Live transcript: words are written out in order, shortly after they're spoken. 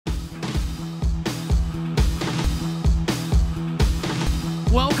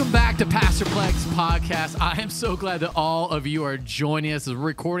Welcome back to Pastor Plek's podcast. I am so glad that all of you are joining us. We're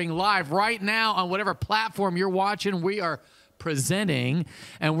recording live right now on whatever platform you're watching. We are presenting,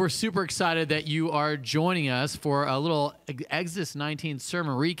 and we're super excited that you are joining us for a little Exodus 19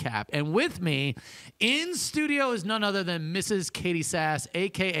 sermon recap. And with me in studio is none other than Mrs. Catie Sas,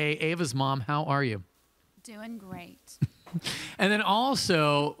 a.k.a. Ava's mom. How are you? Doing great. And then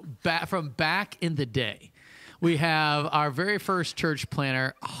also, from back in the day, we have our very first church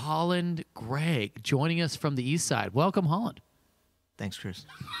planner, Holland Greig, joining us from the Eastside. Welcome, Holland. Thanks, Chris.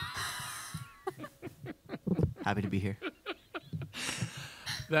 Happy to be here.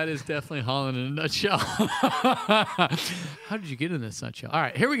 That is definitely Holland in a nutshell. How did you get in this nutshell? All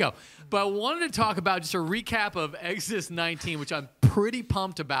right, here we go. But I wanted to talk about just a recap of Exodus 19, which I'm pretty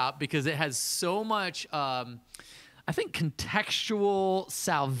pumped about because it has so much, I think, contextual,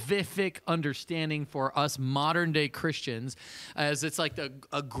 salvific understanding for us modern-day Christians, as it's like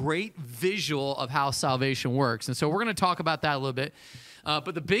a great visual of how salvation works. And so we're going to talk about that a little bit.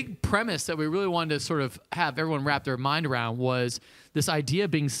 But the big premise that we really wanted to sort of have everyone wrap their mind around was this idea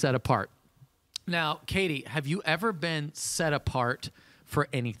of being set apart. Now, Katie, have you ever been set apart for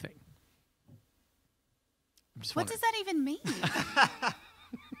anything? What does that even mean?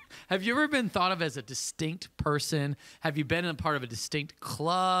 Have you ever been thought of as a distinct person? Have you been a part of a distinct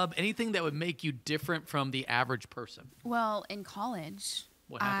club? Anything that would make you different from the average person? Well, in college,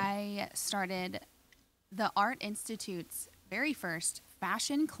 I started the Art Institute's very first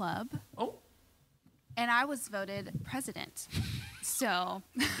fashion club. Oh. And I was voted president. So.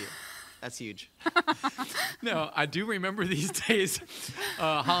 That's huge. No, I do remember these days.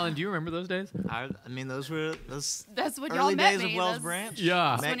 Holland, do you remember those days? I mean, those were those That's when early y'all met days me. of Wells Branch. Yeah.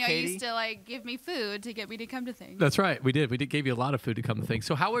 That's Met when y'all Katie. used to like give me food to get me to come to things. That's right. We did. We gave you a lot of food to come to things.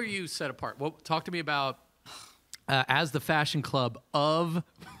 So how are you set apart? Well, talk to me about as the fashion club of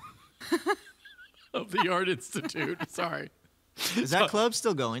the Art Institute. Sorry. Is that club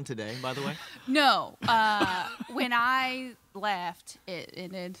still going today, by the way? No. When I left, it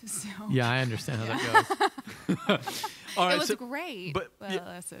ended. So. Yeah, I understand how that goes. All right, It was great.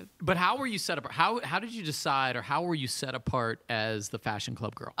 But how were you set apart? How did you decide, or how were you set apart as the fashion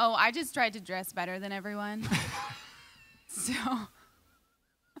club girl? Oh, I just tried to dress better than everyone. So.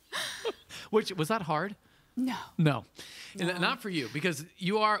 Which was that hard? No. No. Not for you, because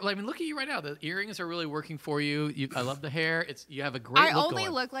you are. I mean, look at you right now. The earrings are really working for you. I love the hair. You have a great. I look only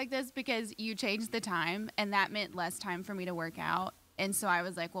going. look like this because you changed the time, and that meant less time for me to work out. And so I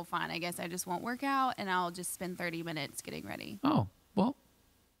was like, well, fine. I guess I just won't work out, and I'll just spend 30 minutes getting ready. Oh, well,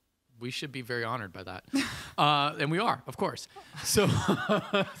 we should be very honored by that. And we are, of course. So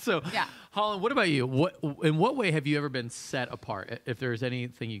Yeah. Holland, what about you? In what way have you ever been set apart, if there's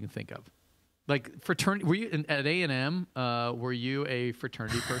anything you can think of? Like fraternity, were you at A&M, were you a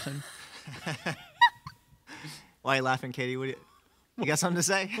fraternity person? Why are you laughing, Katie? You got something to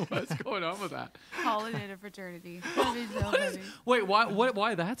say? What's going on with that? Calling it a fraternity. That'd be so funny. Wait,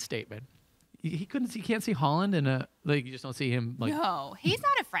 why that statement? He can't see Holland in a, like, you just don't see him, like. No, he's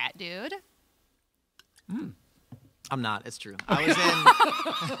not a frat dude. I'm not. It's true. I was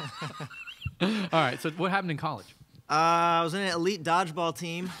in. All right, so what happened in college? I was in an elite dodgeball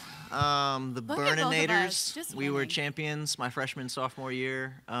team. The Look at both of us, Burninators. just We were winning. champions my freshman, sophomore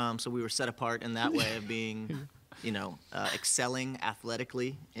year. So we were set apart in that way of being, excelling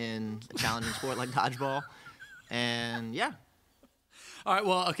athletically in a challenging sport like dodgeball. And yeah. All right,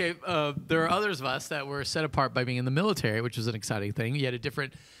 well, okay, there are others of us that were set apart by being in the military, which was an exciting thing. You had a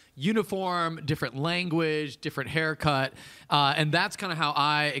different uniform, different language, different haircut, and that's kind of how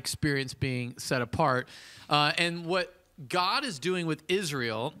I experienced being set apart. And what God is doing with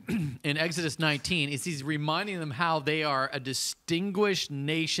Israel in Exodus 19 is he's reminding them how they are a distinguished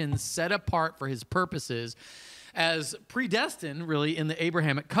nation set apart for his purposes as predestined, really, in the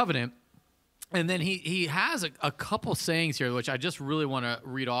Abrahamic covenant. And then he has a couple sayings here, which I just really want to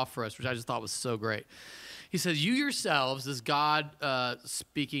read off for us, which I just thought was so great. He says, you yourselves, this God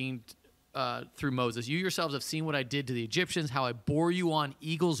speaking through Moses, you yourselves have seen what I did to the Egyptians, how I bore you on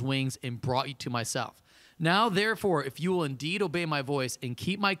eagle's wings and brought you to myself. Now, therefore, if you will indeed obey my voice and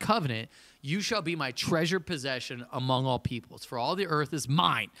keep my covenant, you shall be my treasured possession among all peoples. For all the earth is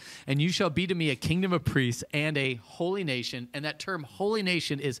mine, and you shall be to me a kingdom of priests and a holy nation. And that term holy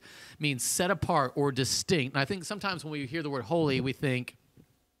nation means set apart or distinct. And I think sometimes when we hear the word holy, we think,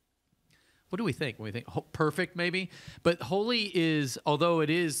 what do we think when we think perfect maybe? But holy is, although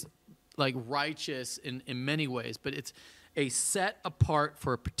it is like righteous in many ways, but it's a set apart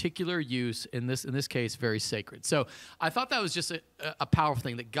for a particular use, in this case, very sacred. So I thought that was just a powerful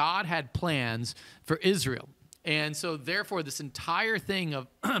thing, that God had plans for Israel. And so, therefore, this entire thing of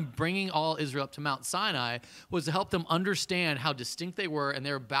bringing all Israel up to Mount Sinai was to help them understand how distinct they were, and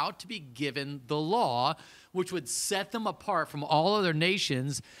they're about to be given the law, which would set them apart from all other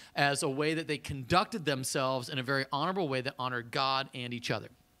nations as a way that they conducted themselves in a very honorable way that honored God and each other.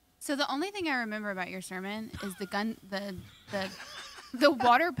 So the only thing I remember about your sermon is the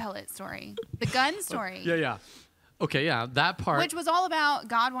water pellet story, the gun story. Yeah. Okay, yeah, that part. Which was all about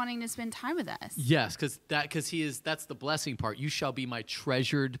God wanting to spend time with us. Yes, because that's the blessing part. You shall be my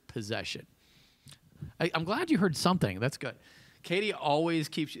treasured possession. I'm glad you heard something. That's good. Katie always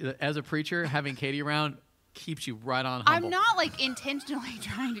keeps you, as a preacher, having Katie around keeps you right on humble. I'm not like intentionally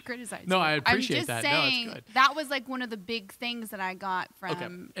trying to criticize No, you. I appreciate that. I'm just saying no, it's good. that was like one of the big things that I got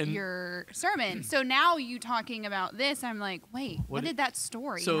from your sermon. So now you talking about this, I'm like, wait, what did that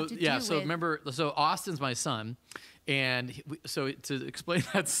story have to do with? Remember, so Austin's my son, and so to explain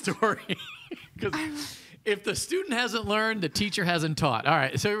that story, because if the student hasn't learned, the teacher hasn't taught. All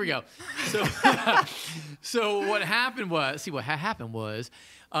right, so here we go. So, so what happened was,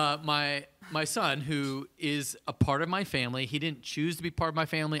 my son, who is a part of my family, he didn't choose to be part of my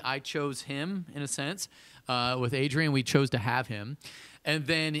family. I chose him, in a sense. With Adrian, we chose to have him. And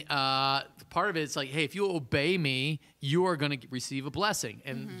then part of it is like, hey, if you obey me, you are going to receive a blessing,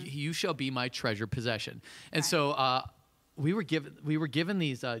 and you shall be my treasured possession. And so we were given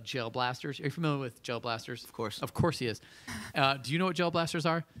these gel blasters. Are you familiar with gel blasters? Of course. Of course he is. Do you know what gel blasters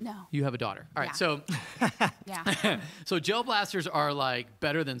are? No. You have a daughter. All right, Yeah. so Yeah. so gel blasters are like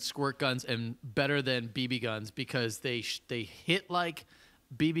better than squirt guns and better than BB guns because they hit like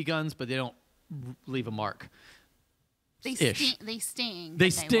BB guns, but they don't leave a mark. They Ish. sting. They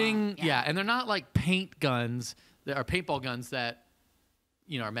but sting, won't. yeah, and they're not like paint guns that are paintball guns that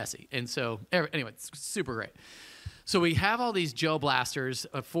are messy. And so anyway, it's super great. So we have all these gel blasters,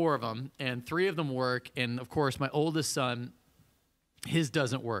 4 of them, and 3 of them work. And of course, my oldest son, his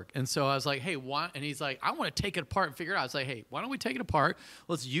doesn't work. And so I was like, hey, why? And he's like, I want to take it apart and figure it out. I was like, hey, why don't we take it apart?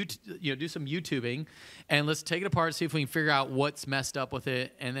 Let's do some YouTubing, and let's take it apart, see if we can figure out what's messed up with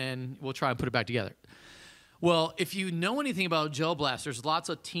it, and then we'll try and put it back together. Well, if you know anything about gel blasters, lots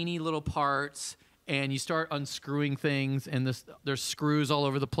of teeny little parts, and you start unscrewing things, and there's screws all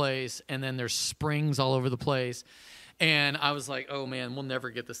over the place, and then there's springs all over the place. And I was like, oh, man, we'll never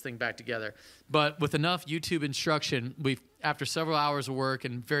get this thing back together. But with enough YouTube instruction, after several hours of work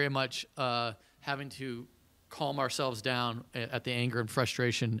and very much having to calm ourselves down at the anger and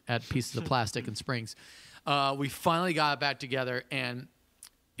frustration at pieces of plastic and springs, we finally got it back together, and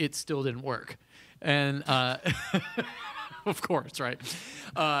it still didn't work. And of course, right?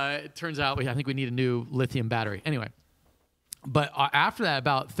 It turns out I think we need a new lithium battery. Anyway, but after that,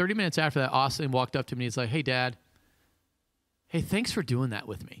 about 30 minutes after that, Austin walked up to me and he's like, hey, Dad, hey, thanks for doing that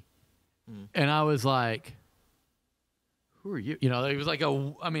with me. And I was like, who are you? It was like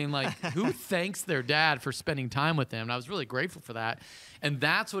who thanks their dad for spending time with them? And I was really grateful for that. And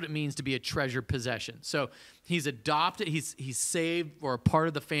that's what it means to be a treasured possession. So he's adopted, he's saved or a part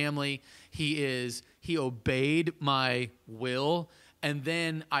of the family. He obeyed my will. And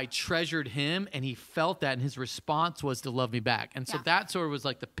then I treasured him, and he felt that, and his response was to love me back. And so that sort of was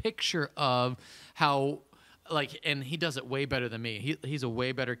like the picture of how, and he does it way better than me. He's a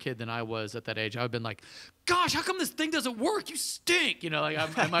way better kid than I was at that age. I've been like, gosh, how come this thing doesn't work? You stink.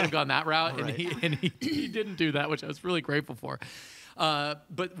 I might have gone that route, right. and he didn't do that, which I was really grateful for.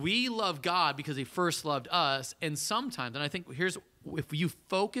 But we love God because he first loved us. And sometimes, and I think if you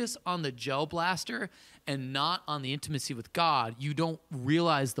focus on the gel blaster and not on the intimacy with God, you don't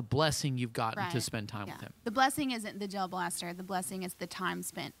realize the blessing you've gotten to spend time with him. The blessing isn't the gel blaster. The blessing is the time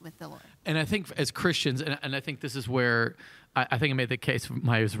spent with the Lord. And I think as Christians, and I think this is where I think I made the case for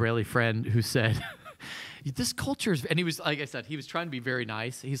my Israeli friend who said, this culture is, and he was, like I said, he was trying to be very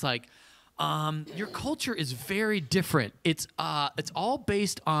nice. He's like, your culture is very different. It's all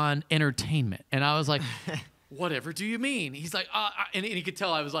based on entertainment. And I was like, whatever do you mean? He's like, and he could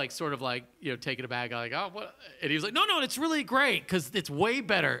tell I was like, sort of like, taking it back. Like, oh, what? And he was like, no, it's really great because it's way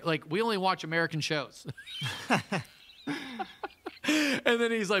better. Like, we only watch American shows. And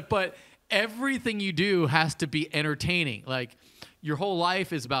then he's like, but everything you do has to be entertaining. Like, your whole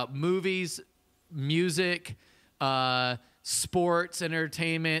life is about movies, music, sports,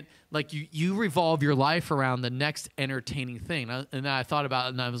 entertainment. Like, you revolve your life around the next entertaining thing. And then I thought about it,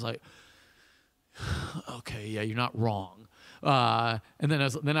 and I was like, okay, yeah, you're not wrong. And then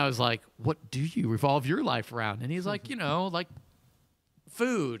I was like, what do you revolve your life around? And he's like, like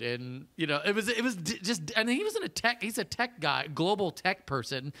food, and it was just, and he was he's a tech guy, global tech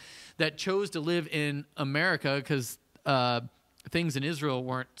person that chose to live in America because things in Israel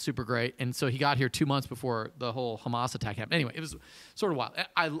weren't super great, and so he got here 2 months before the whole Hamas attack happened. Anyway, it was sort of wild.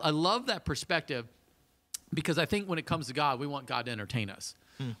 I love that perspective because I think when it comes to God, we want God to entertain us.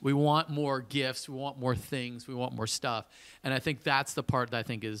 We want more gifts. We want more things. We want more stuff. And I think that's the part that I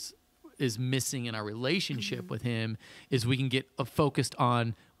think is missing in our relationship with him is we can get focused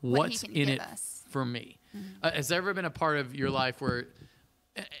on what's in it for me. Has there ever been a part of your life where,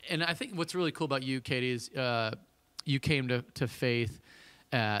 and I think what's really cool about you, Catie, is you came to faith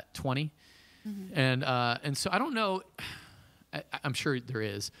at 20. And so I don't know, I'm sure there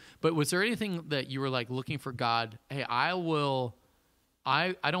is, but was there anything that you were like looking for God? Hey, I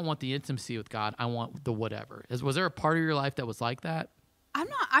don't want the intimacy with God. I want the whatever. Was there a part of your life that was like that?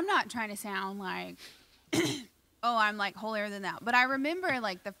 I'm not trying to sound like, oh, I'm like holier than thou. But I remember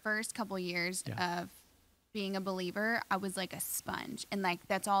like the first couple years of being a believer, I was like a sponge. And like,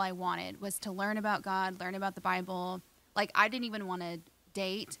 that's all I wanted was to learn about God, learn about the Bible. Like I didn't even want to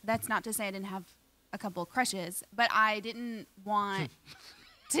date. That's not to say I didn't have a couple of crushes, but I didn't want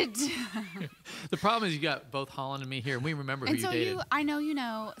to The problem is you got both Holland and me here, and we remember who you dated. I know you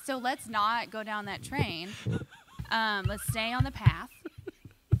know. So let's not go down that train. Let's stay on the path.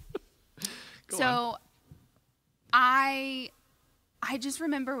 Go on. I just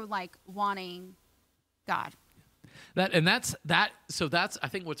remember like wanting God. That's I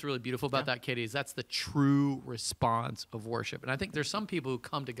think what's really beautiful about that, Catie, is that's the true response of worship. And I think there's some people who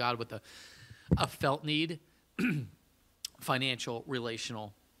come to God with a felt need, financial,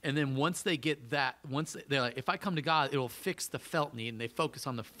 relational. And then once they get that, they're like, if I come to God, it'll fix the felt need, and they focus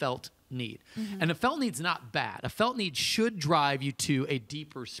on the felt need. And a felt need's not bad. A felt need should drive you to a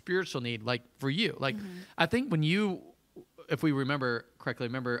deeper spiritual need, like for you. Like I think when if we remember correctly,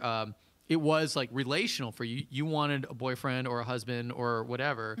 it was like relational for you. You wanted a boyfriend or a husband or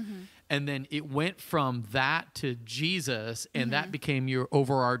whatever. And then it went from that to Jesus, and that became your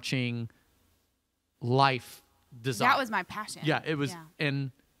overarching life desire. That was my passion. Yeah, it was. Yeah.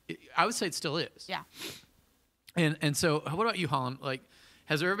 And I would say it still is. Yeah. And so what about you, Holland? Like,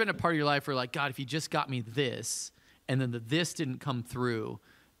 has there ever been a part of your life where like, God, if you just got me this, and then this didn't come through,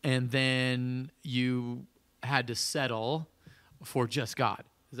 and then you had to settle for just God?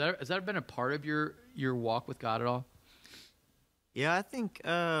 Has that been a part of your walk with God at all? Yeah, I think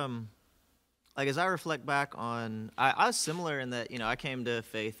like as I reflect back on, I was similar in that, I came to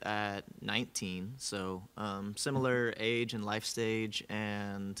faith at 19, so similar age and life stage,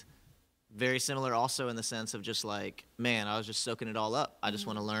 and very similar also in the sense of just like, man, I was just soaking it all up. I just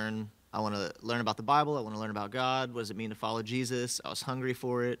want to learn. I want to learn about the Bible. I want to learn about God. What does it mean to follow Jesus? I was hungry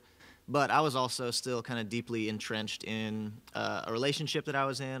for it. But I was also still kind of deeply entrenched in a relationship that I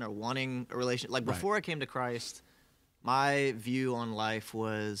was in, or wanting a relationship. Like before I came to Christ, my view on life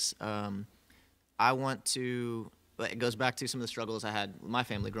was I want to, it goes back to some of the struggles I had with my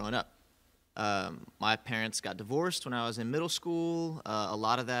family growing up. My parents got divorced when I was in middle school. A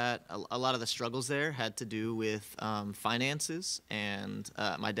lot of the struggles there had to do with finances, and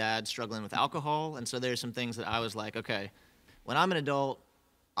my dad struggling with alcohol. And so there's some things that I was like, okay, when I'm an adult,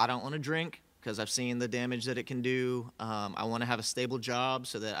 I don't want to drink because I've seen the damage that it can do. I want to have a stable job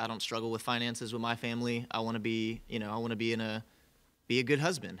so that I don't struggle with finances with my family. I want to be, be a good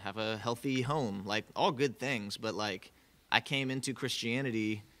husband, have a healthy home, like all good things. But like I came into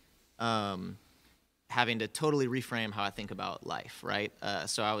Christianity having to totally reframe how I think about life, right?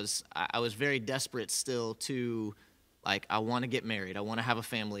 So I was very desperate still to, like, I want to get married, I want to have a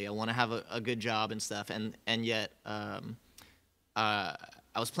family, I want to have a good job and stuff, and yet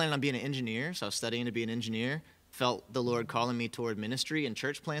I was planning on being an engineer, so I was studying to be an engineer. Felt the Lord calling me toward ministry and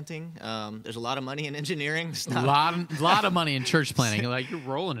church planting. There's a lot of money in engineering. A lot of money in church planting. Like, you're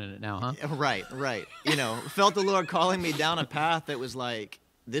rolling in it now, huh? Right. Felt the Lord calling me down a path that was like,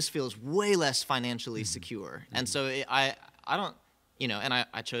 this feels way less financially secure. And so I don't, and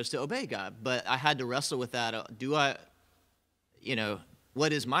I chose to obey God, but I had to wrestle with that.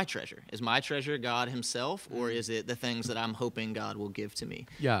 What is my treasure? Is my treasure God himself, or is it the things that I'm hoping God will give to me?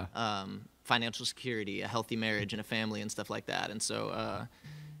 Yeah. Financial security, a healthy marriage, and a family, and stuff like that. And so,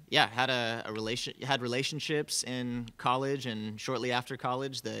 had relationships in college and shortly after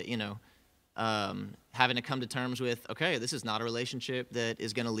college that, having to come to terms with, okay, this is not a relationship that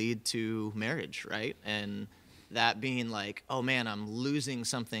is going to lead to marriage, right? And that being like, oh man, I'm losing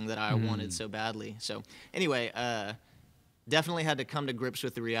something that I wanted so badly. So anyway, definitely had to come to grips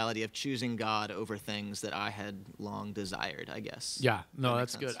with the reality of choosing God over things that I had long desired, I guess. Yeah, no,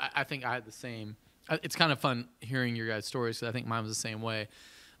 that's good. I think I had the same. It's kind of fun hearing your guys' stories, because I think mine was the same way.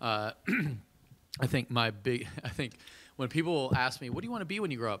 I think when people ask me, what do you want to be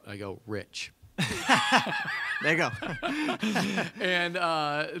when you grow up? I go, rich. There you go. And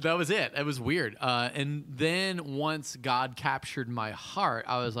that was it. It was weird. And then once God captured my heart,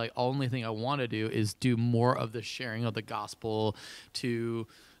 I was like, only thing I want to do is do more of the sharing of the gospel to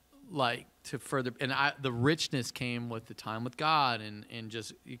further. And the richness came with the time with God and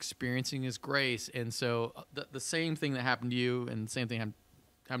just experiencing his grace. And so the same thing that happened to you and the same thing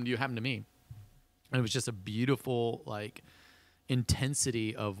happened to you happened to me. And it was just a beautiful,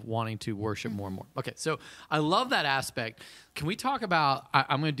 intensity of wanting to worship more and more. Okay, so I love that aspect. Can we talk about,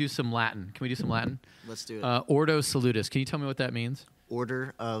 I'm going to do some Latin. Can we do some Latin? Let's do it. Ordo Salutis. Can you tell me what that means?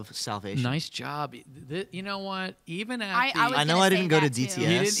 Order of salvation. Nice job. You know what? Even at I know I didn't go to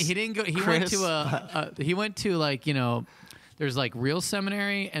DTS. He didn't go. He went to there's real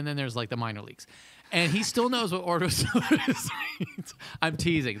seminary and then there's the minor leagues. And he still knows what Ordo Salutis means. I'm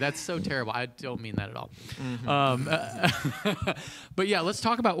teasing. That's so terrible. I don't mean that at all. Mm-hmm. But yeah, let's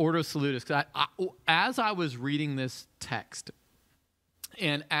talk about Ordo Salutis. 'Cause as I was reading this text,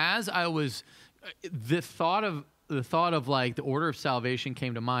 and as I was, the thought of the order of salvation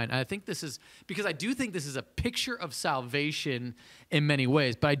came to mind. And I think this is because I do think this is a picture of salvation in many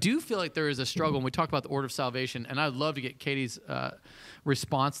ways. But I do feel like there is a struggle when we talk about the order of salvation. And I'd love to get Katie's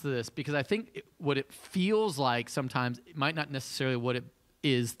response to this, because I think what it feels like sometimes it might not necessarily what it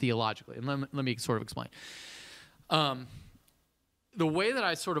is theologically. And let me sort of explain. The way that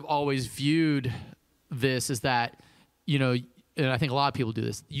I sort of always viewed this is that, and I think a lot of people do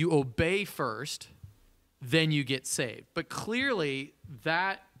this, you obey first, then you get saved. But clearly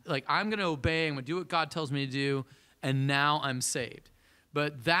that, I'm going to obey, I'm going to do what God tells me to do, and now I'm saved.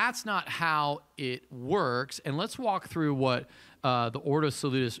 But that's not how it works. And let's walk through what the Ordo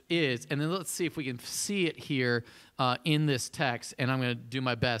Salutis is, and then let's see if we can see it here in this text. And I'm going to do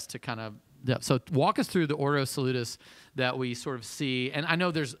my best to kind of, so walk us through the Ordo Salutis that we sort of see. And I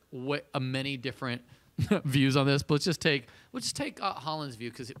know there's many different views on this, but let's just take Holland's view,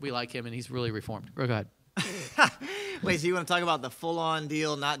 because we like him and he's really reformed. Go ahead. Wait, so you want to talk about the full-on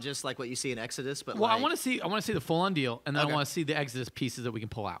deal, not just what you see in Exodus, but I want to see the full-on deal, and then Okay. I want to see the Exodus pieces that we can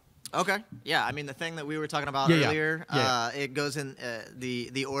pull out. Okay. Yeah, I mean, the thing that we were talking about earlier, it goes in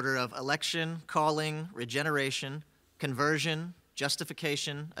the order of election, calling, regeneration, conversion,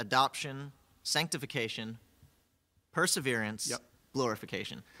 justification, adoption, sanctification, perseverance,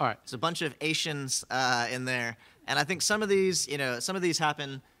 glorification. All right. It's a bunch of Asians in there. And I think some of these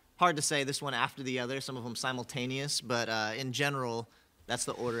happen, hard to say this one after the other, some of them simultaneous, but in general, that's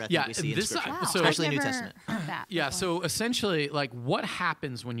the order I think we see in Scripture, especially New Testament. Yeah, so essentially, what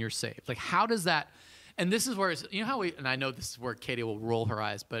happens when you're saved? How does that, and this is where, how and I know this is where Katie will roll her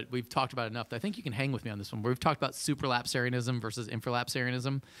eyes, but we've talked about it enough that I think you can hang with me on this one. We've talked about superlapsarianism versus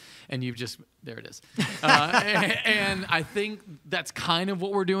infralapsarianism, and there it is. And I think that's kind of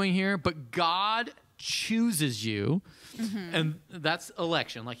what we're doing here, but God chooses you, and that's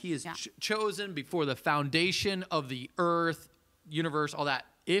election. He is chosen before the foundation of the earth, universe, all that,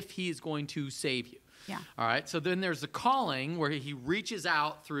 if he is going to save you. Yeah. All right. So then there's the calling, where he reaches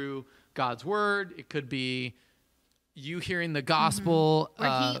out through God's word. It could be you hearing the gospel. Where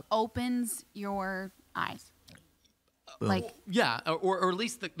he opens your eyes. Boom. Or at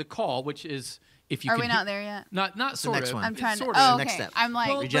least the call, which is, if you Are we not there yet? Not sort next of. one. I'm trying to. Sort Oh, of. okay. Next step. I'm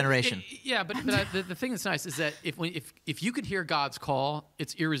regeneration. But the thing that's nice is that if you could hear God's call,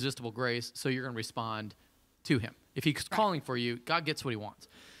 it's irresistible grace, so you're going to respond to him. If he's calling for you, God gets what he wants.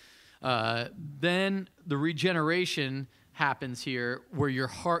 Then the regeneration happens here, where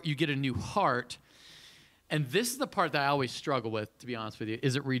you get a new heart. And this is the part that I always struggle with, to be honest with you.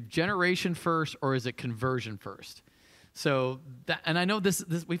 Is it regeneration first, or is it conversion first? So and I know this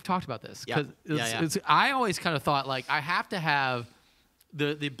we've talked about this. I always kind of thought I have to have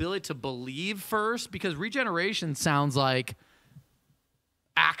the ability to believe first, because regeneration sounds like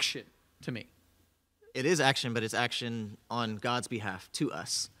action to me. It is action, but it's action on God's behalf to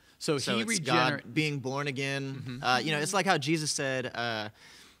us. So he it's God being born again. It's like how Jesus said,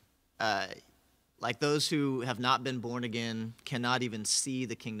 those who have not been born again cannot even see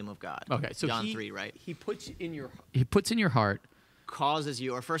the kingdom of God. Okay, so John 3, right? He puts in your heart, causes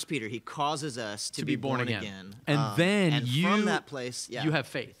you, or 1 Peter, he causes us to be born again. And then from that place, you have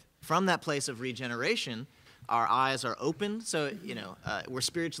faith. From that place of regeneration, our eyes are opened. So, we're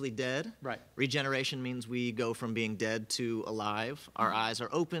spiritually dead. Right. Regeneration means we go from being dead to alive. Our eyes are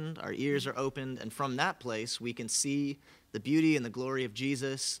opened, our ears are opened, and from that place, we can see the beauty and the glory of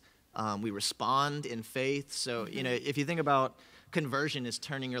Jesus. We respond in faith. So, if you think about conversion is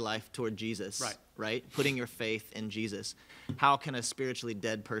turning your life toward Jesus, right? Putting your faith in Jesus. How can a spiritually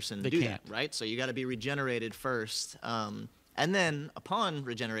dead person do that, right? So you got to be regenerated first. And then upon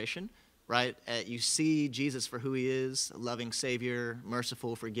regeneration, right? You see Jesus for who he is, a loving Savior,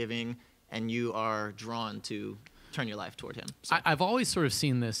 merciful, forgiving, and you are drawn to turn your life toward him. So. I've always sort of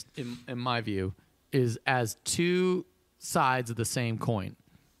seen this, in my view, is as two sides of the same coin.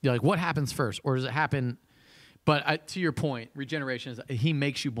 You're like, what happens first? Or does it happen... But to your point, regeneration is he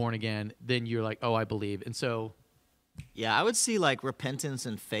makes you born again. Then you're like, oh, I believe. And so... Yeah, I would see like repentance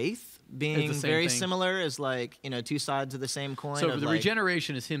and faith being very similar as like, two sides of the same coin. So the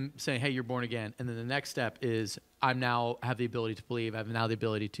regeneration is him saying, hey, you're born again. And then the next step is I now have the ability to believe. I have now the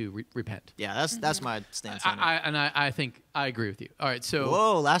ability to repent. Yeah, that's my stance on it. I think I agree with you. All right, so...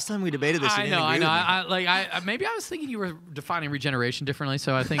 Whoa, last time we debated this, you didn't agree with me. Maybe I was thinking you were defining regeneration differently,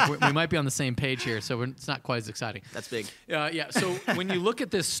 so I think we might be on the same page here, so it's not quite as exciting. That's big. Yeah, so when you look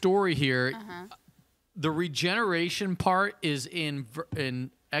at this story here... The regeneration part is in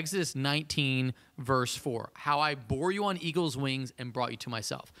Exodus 19, verse 4. How I bore you on eagle's wings and brought you to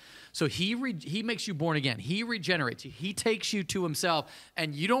myself. So he makes you born again. He regenerates you. He takes you to himself,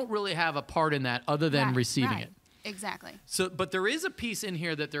 and you don't really have a part in that other than receiving it. Exactly. So, but there is a piece in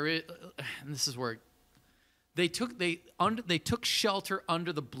here that there is, and this is where they took shelter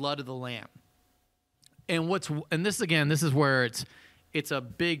under the blood of the Lamb. And this is where it's a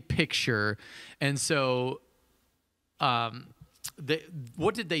big picture. And so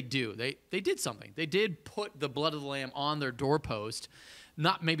what did they do? They did something. They did put the blood of the Lamb on their doorpost,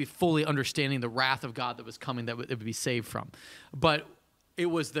 not maybe fully understanding the wrath of God that was coming that it would be saved from. But it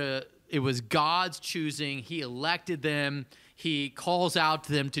was God's choosing. He elected them. He calls out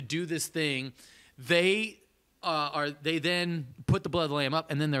to them to do this thing. They then put the blood of the Lamb up,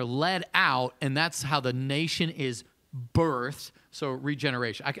 and then they're led out, and that's how the nation is birthed. So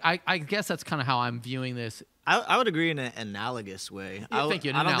regeneration. I guess that's kind of how I'm viewing this. I would agree in an analogous way. I don't think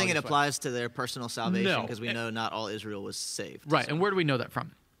it applies to their personal salvation because we know not all Israel was saved. Right, and where do we know that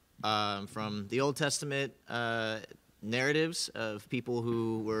from? From the Old Testament narratives of people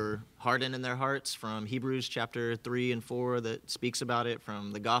who were hardened in their hearts, from Hebrews chapter 3 and 4 that speaks about it,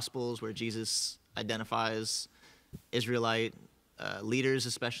 from the Gospels where Jesus identifies Israelite leaders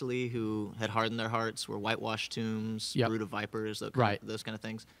especially who had hardened their hearts, were whitewashed tombs, brood of vipers, those kind of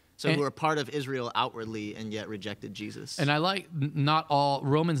things. So who are part of Israel outwardly and yet rejected Jesus. And I like not all,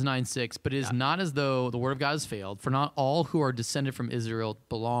 Romans 9:6, but it is not as though the word of God has failed, for not all who are descended from Israel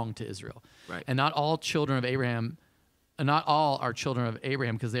belong to Israel. Right. And not all children of Abraham, and not all are children of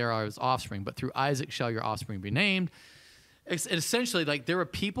Abraham because they are his offspring, but through Isaac shall your offspring be named. It's essentially, like, there are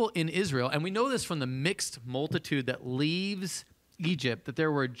people in Israel, and we know this from the mixed multitude that leaves Egypt, that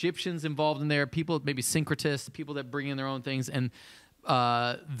there were Egyptians involved in there, people, maybe syncretists, people that bring in their own things, and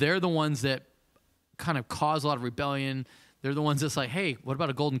they're the ones that kind of cause a lot of rebellion. They're the ones that's like, hey, what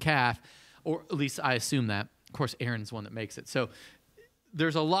about a golden calf? Or at least I assume that. Of course, Aaron's the one that makes it. So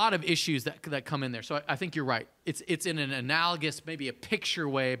there's a lot of issues that come in there. So I think you're right. It's in an analogous, maybe a picture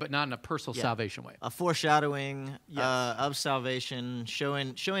way, but not in a personal salvation way. A foreshadowing of salvation,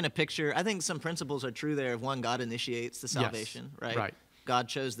 showing a picture. I think some principles are true there. Of one, God initiates the salvation, right? Right. God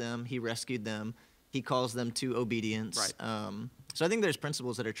chose them. He rescued them. He calls them to obedience. Right. So I think there's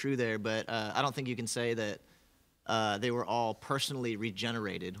principles that are true there, but I don't think you can say that they were all personally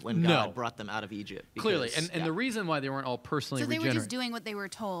regenerated when God brought them out of Egypt. Clearly, and the reason why they weren't all personally regenerated. So they were just doing what they were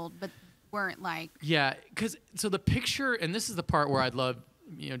told, but weren't like... Yeah, so the picture, and this is the part where I'd love,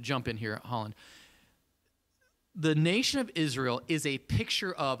 jump in here, Holland. The nation of Israel is a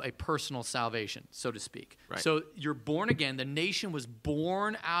picture of a personal salvation, so to speak. Right. So you're born again. The nation was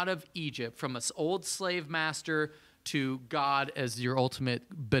born out of Egypt from an old slave master to God as your ultimate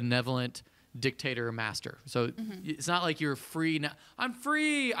benevolent dictator or master. So it's not like you're free now. I'm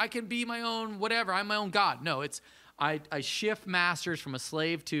free. I can be my own whatever. I'm my own God. No, it's I shift masters from a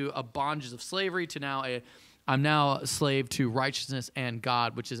slave to a bondage of slavery to now I'm now a slave to righteousness and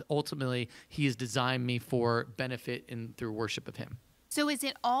God, which is ultimately He has designed me for benefit and through worship of Him. So is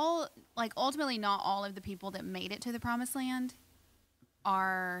it all, like, ultimately not all of the people that made it to the promised land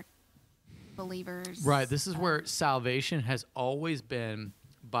are believers? Right. This is where salvation has always been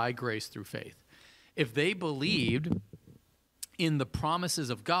by grace through faith. If they believed in the promises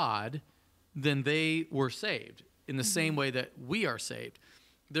of God, then they were saved in the same way that we are saved.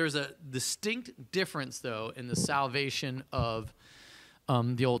 There's a distinct difference, though, in the salvation of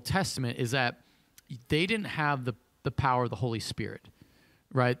the Old Testament is that they didn't have the power of the Holy Spirit,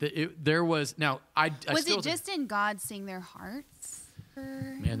 right? There was... Now, was it just in God seeing their hearts?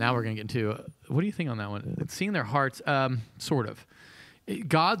 Man, now we're going to get into... what do you think on that one? Seeing their hearts, sort of.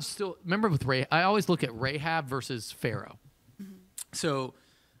 God still... Remember with Rahab, I always look at Rahab versus Pharaoh. Mm-hmm. So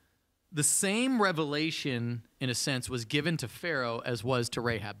the same revelation, in a sense, was given to Pharaoh as was to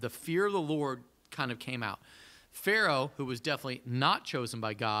Rahab. The fear of the Lord kind of came out. Pharaoh, who was definitely not chosen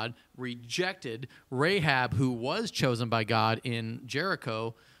by God, rejected. Rahab, who was chosen by God in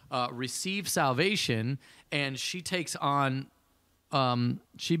Jericho, received salvation, and she takes on,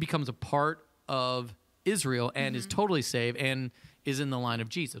 she becomes a part of Israel and is totally saved and is in the line of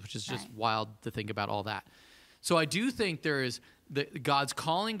Jesus, which is just wild to think about all that. So I do think there is, God's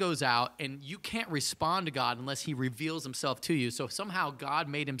calling goes out, and you can't respond to God unless he reveals himself to you. So somehow God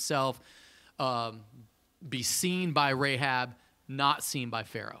made himself be seen by Rahab, not seen by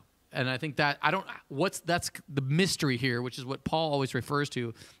Pharaoh. And I think that that's the mystery here, which is what Paul always refers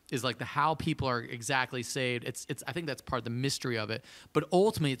to, is like the how people are exactly saved. It's I think that's part of the mystery of it. But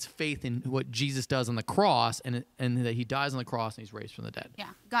ultimately, it's faith in what Jesus does on the cross, and that he dies on the cross and he's raised from the dead. Yeah,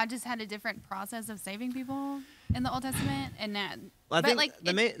 God just had a different process of saving people in the Old Testament, and that. Well, I think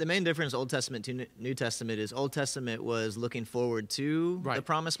the main difference Old Testament to New Testament is Old Testament was looking forward to the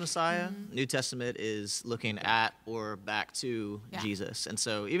promised Messiah. New Testament is looking at or back to Jesus. And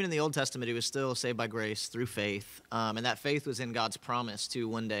so even in the Old Testament, he was still saved by grace through faith, and that faith was in God's promise to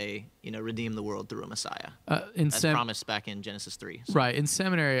one day, redeem the world through a Messiah. That's promised back in Genesis 3. So. Right. In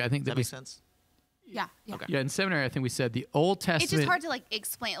seminary, I think that makes sense. Yeah. Okay. Yeah. In seminary, I think we said the Old Testament. It's just hard to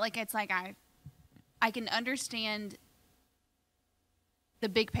explain. It's like I can understand the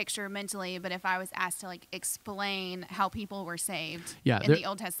big picture mentally, but if I was asked to explain how people were saved in the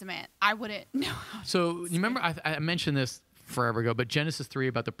Old Testament, I wouldn't know. So you remember I mentioned this forever ago, but Genesis 3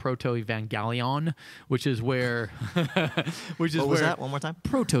 about the proto-evangelion, which is where what was that? One more time.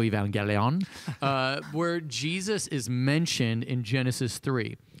 Proto-evangelion, where Jesus is mentioned in Genesis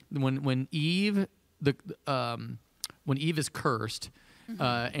 3. When Eve is cursed,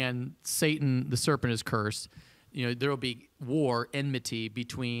 and Satan the serpent is cursed, there will be war, enmity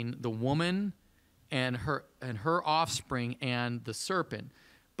between the woman and her offspring and the serpent.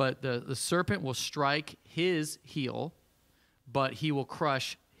 But the serpent will strike his heel, but he will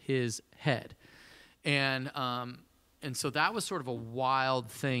crush his head. And so that was sort of a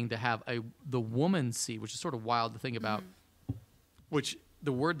wild thing to have the woman's seed, which is sort of wild to think about, which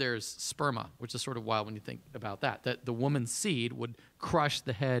the word there is sperma, which is sort of wild when you think about that the woman's seed would crush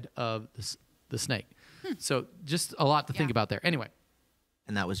the head of the snake. So just a lot to think about there. Anyway.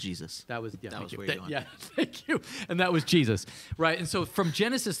 And that was Jesus. That was where you're going. Yeah, thank you. And that was Jesus, right? And so from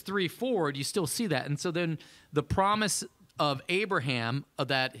Genesis 3 forward, you still see that. And so then the promise of Abraham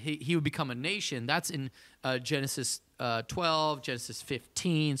that he would become a nation, that's in Genesis 12, Genesis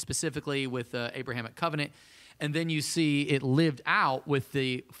 15 specifically with the Abrahamic covenant. And then you see it lived out with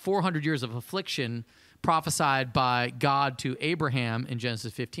the 400 years of affliction prophesied by God to Abraham in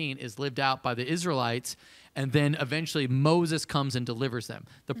Genesis 15 is lived out by the Israelites, and then eventually Moses comes and delivers them.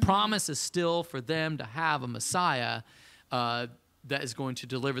 The promise is still for them to have a Messiah that is going to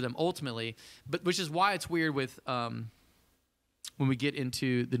deliver them ultimately, but which is why it's weird with when we get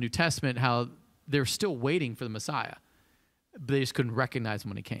into the New Testament how they're still waiting for the Messiah, but they just couldn't recognize him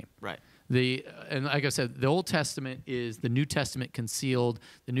when he came. Right. And like I said, the Old Testament is the New Testament concealed.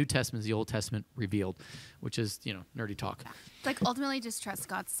 The New Testament is the Old Testament revealed, which is, nerdy talk. It's ultimately just trust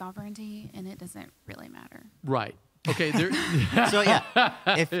God's sovereignty, and it doesn't really matter. Right. Okay. So yeah,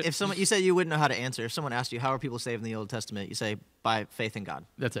 if someone, you said you wouldn't know how to answer. If someone asked you, how are people saved in the Old Testament? You say, by faith in God.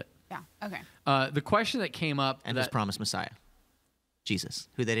 That's it. Yeah. Okay. The question that came up. And his promised Messiah, Jesus,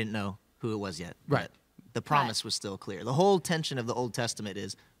 who they didn't know who it was yet. Right. The promise was still clear. The whole tension of the Old Testament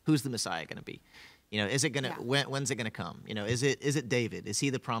is, who's the Messiah going to be? Is it going to when's it going to come? Is it David? Is he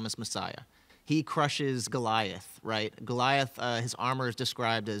the promised Messiah? He crushes Goliath, right? Goliath, his armor is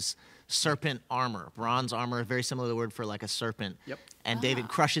described as serpent armor, bronze armor, very similar to the word for a serpent. Yep. And David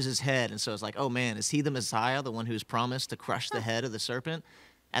crushes his head, and so it's like, oh man, is he the Messiah, the one who's promised to crush the head of the serpent?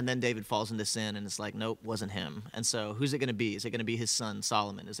 And then David falls into sin, and it's like, nope, wasn't him. And so who's it going to be? Is it going to be his son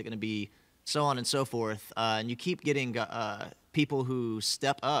Solomon? Is it going to be so on and so forth? And you keep getting people who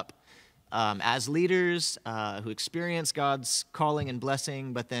step up as leaders, who experience God's calling and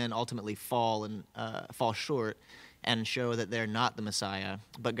blessing, but then ultimately fall short and show that they're not the Messiah.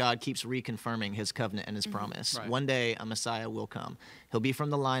 But God keeps reconfirming his covenant and his promise. Right. One day a Messiah will come. He'll be from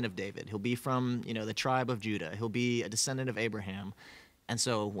the line of David. He'll be from the tribe of Judah. He'll be a descendant of Abraham. And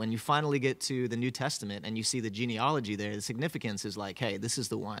so when you finally get to the New Testament and you see the genealogy there, the significance is like, hey, this is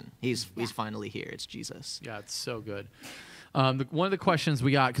the one. He's finally here. It's Jesus. Yeah, it's so good. One of the questions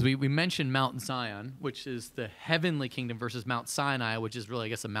we got, because we mentioned Mount Zion, which is the heavenly kingdom, versus Mount Sinai, which is really, I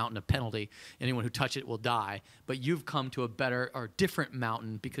guess, a mountain of penalty. Anyone who touch it will die. But you've come to a better or different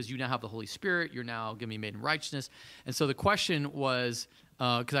mountain because you now have the Holy Spirit. You're now going to be made in righteousness. And so the question was,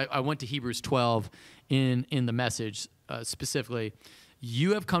 because I went to Hebrews 12 in the message specifically.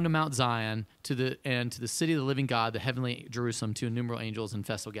 You have come to Mount Zion to the city of the living God, the heavenly Jerusalem, to innumerable angels and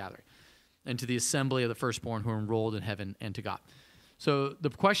festal gathering, and to the assembly of the firstborn who are enrolled in heaven, and to God. So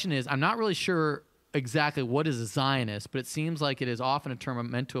the question is, I'm not really sure exactly what is a Zionist, but it seems like it is often a term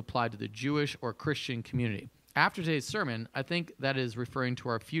meant to apply to the Jewish or Christian community. After today's sermon, I think that is referring to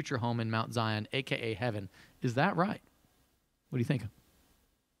our future home in Mount Zion, a.k.a. heaven. Is that right? What do you think?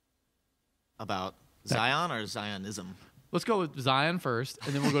 About Zion or Zionism? Let's go with Zion first,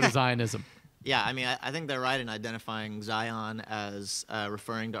 and then we'll go to Zionism. Yeah, I mean, I think they're right in identifying Zion as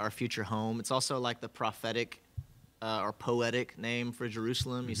referring to our future home. It's also like the prophetic or poetic name for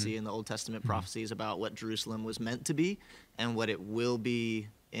Jerusalem. You see in the Old Testament prophecies about what Jerusalem was meant to be and what it will be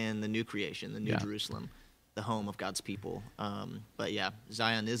in the new creation, the new Jerusalem, the home of God's people. But yeah,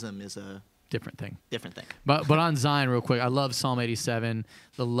 Zionism is a different thing. But on Zion, real quick, I love Psalm 87.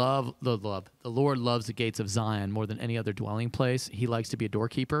 The Lord loves the gates of Zion more than any other dwelling place. He likes to be a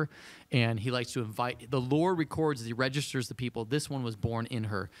doorkeeper, and he likes to invite. The Lord records as he registers the people. This one was born in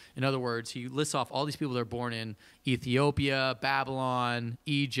her. In other words, he lists off all these people that are born in Ethiopia, Babylon,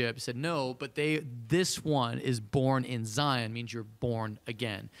 Egypt. He said, no, but this one is born in Zion, means you're born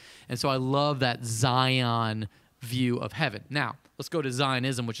again. And so I love that Zion view of heaven. Now, let's go to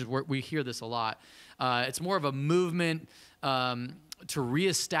Zionism, which is where we hear this a lot. It's more of a movement to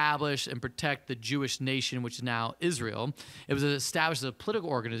reestablish and protect the Jewish nation, which is now Israel. It was established as a political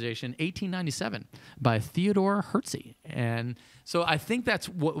organization in 1897 by Theodore Herzl. And so I think that's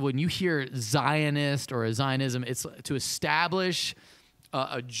what, when you hear Zionist or a Zionism, it's to establish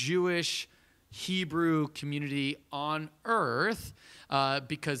a Jewish Hebrew community on earth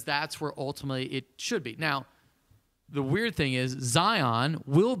because that's where ultimately it should be. Now, the weird thing is Zion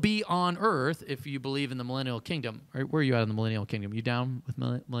will be on earth if you believe in the millennial kingdom. Right? Where are you at in the millennial kingdom? You down with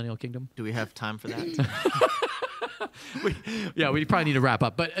millennial kingdom? Do we have time for that? we probably need to wrap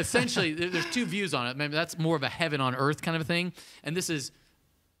up. But essentially, there's two views on it. Maybe that's more of a heaven on earth kind of a thing. And this is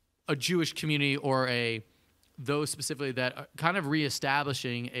a Jewish community or those specifically that are kind of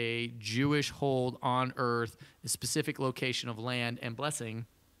reestablishing a Jewish hold on earth, a specific location of land and blessing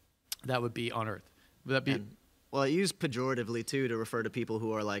that would be on earth. Would that be... Well, it used pejoratively, too, to refer to people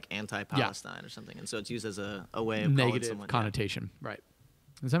who are, like, anti-Palestine or something. And so it's used as a way of negative someone, connotation. Right.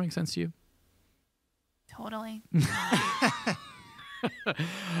 Does that make sense to you? Totally.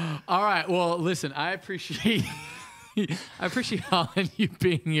 All right. Well, listen, I appreciate Holland, you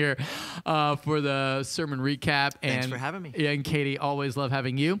being here for the sermon recap. Thanks for having me. And Katie, always love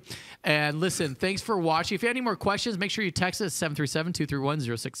having you. And listen, thanks for watching. If you have any more questions, make sure you text us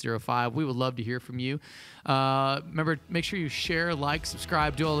 737-231-0605. We would love to hear from you. Remember, make sure you share, like,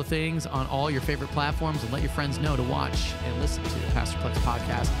 subscribe, do all the things on all your favorite platforms, and let your friends know to watch and listen to Pastor Plek's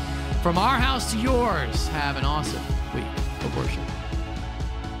podcast. From our house to yours, have an awesome week of worship.